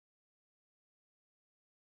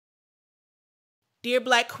Dear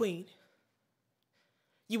Black Queen,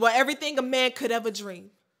 you are everything a man could ever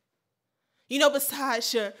dream. You know,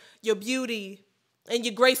 besides your beauty and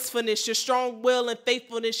your gracefulness, your strong will and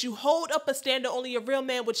faithfulness, you hold up a standard only a real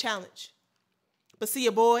man would challenge. But see,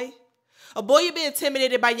 a boy, you've been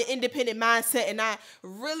intimidated by your independent mindset, and I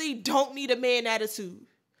really don't need a man attitude.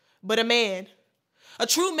 But a man. A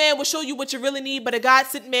true man will show you what you really need, but a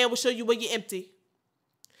God-sent man will show you where you're empty.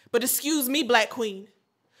 But excuse me, Black Queen.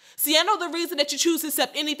 See, I know the reason that you choose to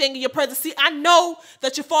accept anything in your presence. See, I know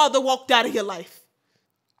that your father walked out of your life,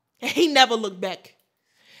 and he never looked back.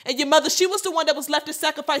 And your mother, she was the one that was left to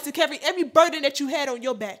sacrifice to carry every burden that you had on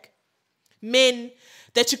your back. Men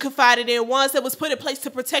that you confided in, ones that was put in place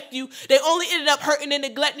to protect you, they only ended up hurting and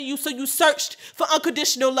neglecting you, so you searched for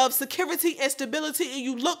unconditional love, security, and stability, and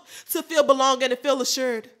you looked to feel belonging and feel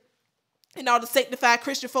assured. And all the sanctified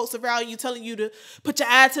Christian folks around you telling you to put your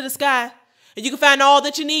eye to the sky, and you can find all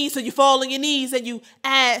that you need, so you fall on your knees, and you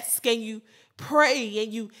ask, and you pray,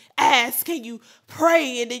 and you ask, and you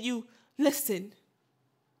pray, and then you listen.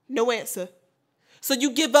 No answer. So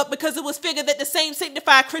you give up because it was figured that the same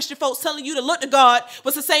sanctified Christian folks telling you to look to God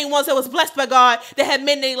was the same ones that was blessed by God, that had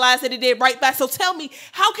men in their lives that they did right back. So tell me,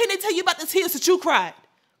 how can they tell you about the tears that you cried?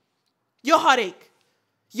 Your heartache,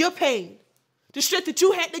 your pain, the strength that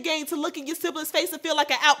you had to gain to look in your siblings' face and feel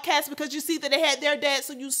like an outcast because you see that they had their dad.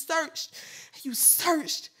 So you searched,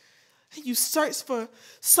 and you searched for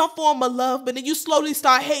some form of love, but then you slowly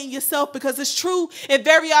start hating yourself because it's true and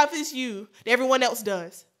very obvious you that everyone else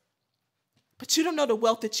does. But you don't know the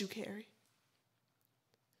wealth that you carry.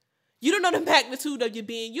 You don't know the magnitude of your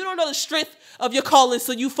being. You don't know the strength of your calling,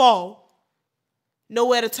 so you fall.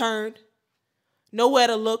 Nowhere to turn, nowhere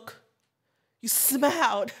to look. You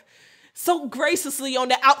smiled so graciously on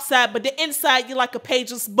the outside, but the inside, you're like a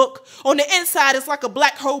pageless book. On the inside, it's like a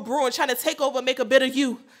black hole brewing, trying to take over and make a bit of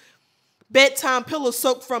you. Bedtime pillows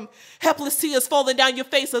soaked from helpless tears falling down your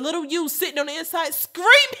face. A little you sitting on the inside,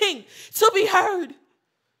 screaming to be heard.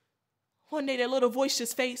 One day, that little voice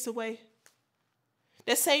just fades away.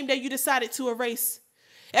 That same day, you decided to erase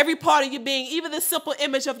every part of your being, even the simple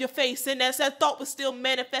image of your face. And as that thought was still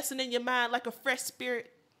manifesting in your mind like a fresh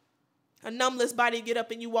spirit, a numbless body get up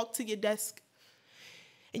and you walk to your desk.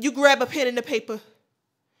 And you grab a pen and a paper.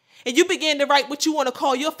 And you begin to write what you want to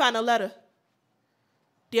call your final letter.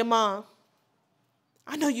 Dear Mom,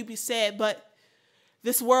 I know you be sad, but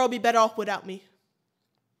this world be better off without me.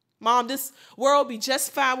 Mom, this world be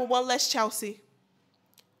just fine with one less Chelsea.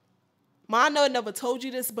 Mom, I know I never told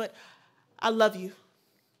you this, but I love you.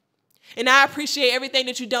 And I appreciate everything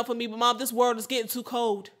that you've done for me, but Mom, this world is getting too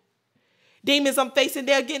cold. Demons I'm facing,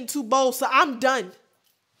 they're getting too bold, so I'm done.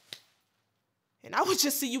 And I would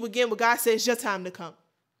just see you again when God says it's your time to come.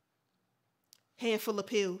 Hand full of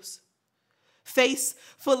pills. Face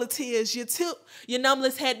full of tears. You tilt your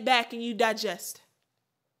numbless head back and you digest.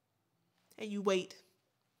 And you wait.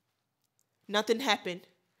 Nothing happened.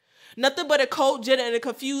 Nothing but a cold jitter and a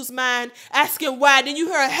confused mind asking why. Then you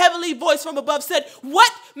hear a heavenly voice from above said,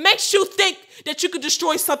 what makes you think that you could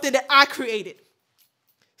destroy something that I created?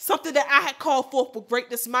 Something that I had called forth for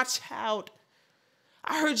greatness, my child.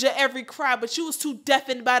 I heard your every cry, but you was too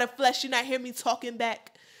deafened by the flesh. You not hear me talking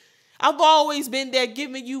back. I've always been there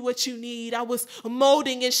giving you what you need. I was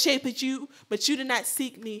molding and shaping you, but you did not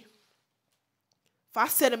seek me. If I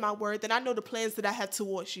said in my word, then I know the plans that I had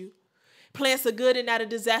towards you. Plans are good and not a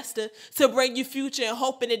disaster, to bring you future and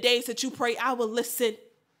hope in the days that you pray. I will listen.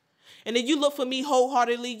 And then you look for me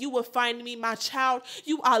wholeheartedly, you will find me, my child.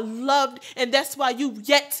 You are loved, and that's why you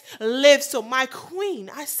yet live. So my queen,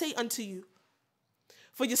 I say unto you,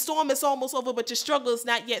 for your storm is almost over, but your struggle is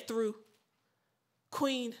not yet through.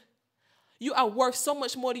 Queen, you are worth so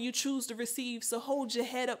much more than you choose to receive. So hold your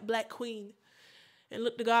head up, Black Queen, and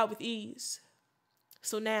look to God with ease.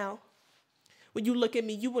 So now, when you look at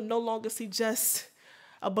me, you will no longer see just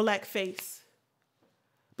a black face,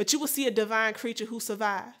 but you will see a divine creature who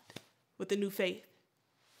survived with a new faith.